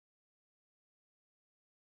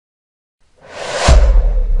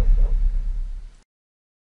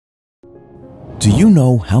Do you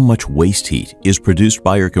know how much waste heat is produced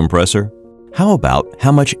by your compressor? How about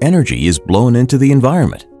how much energy is blown into the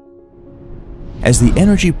environment? As the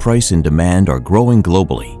energy price and demand are growing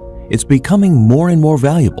globally, it's becoming more and more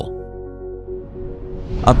valuable.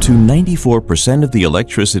 Up to 94% of the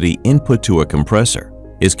electricity input to a compressor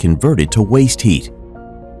is converted to waste heat.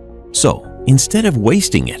 So, instead of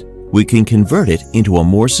wasting it, we can convert it into a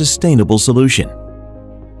more sustainable solution.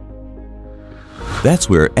 That's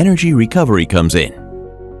where energy recovery comes in.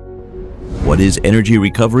 What is energy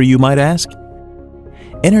recovery, you might ask?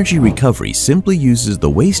 Energy recovery simply uses the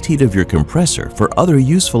waste heat of your compressor for other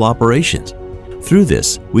useful operations. Through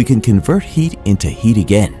this, we can convert heat into heat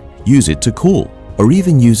again, use it to cool, or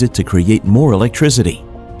even use it to create more electricity.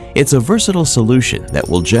 It's a versatile solution that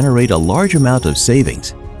will generate a large amount of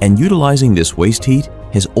savings, and utilizing this waste heat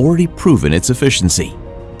has already proven its efficiency.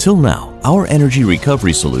 Till now, our energy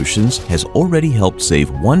recovery solutions has already helped save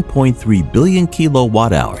 1.3 billion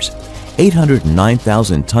kilowatt-hours,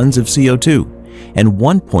 809,000 tons of CO2, and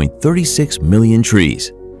 1.36 million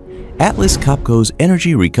trees. Atlas Copco's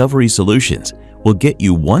energy recovery solutions will get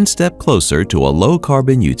you one step closer to a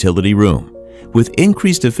low-carbon utility room, with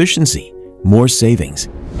increased efficiency, more savings,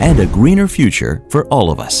 and a greener future for all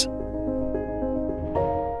of us.